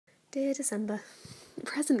Dear December,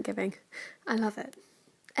 present giving. I love it.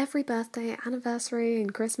 Every birthday, anniversary,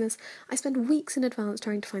 and Christmas, I spend weeks in advance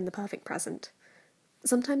trying to find the perfect present.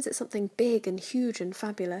 Sometimes it's something big and huge and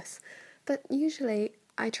fabulous, but usually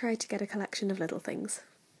I try to get a collection of little things.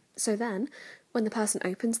 So then, when the person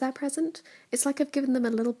opens their present, it's like I've given them a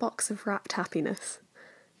little box of wrapped happiness.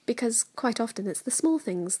 Because quite often it's the small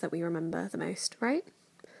things that we remember the most, right?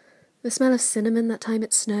 The smell of cinnamon that time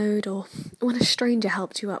it snowed, or when a stranger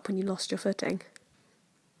helped you up when you lost your footing.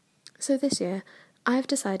 So this year, I've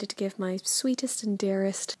decided to give my sweetest and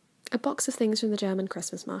dearest a box of things from the German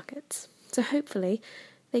Christmas markets. So hopefully,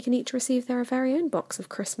 they can each receive their very own box of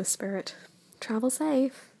Christmas spirit. Travel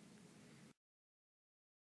safe!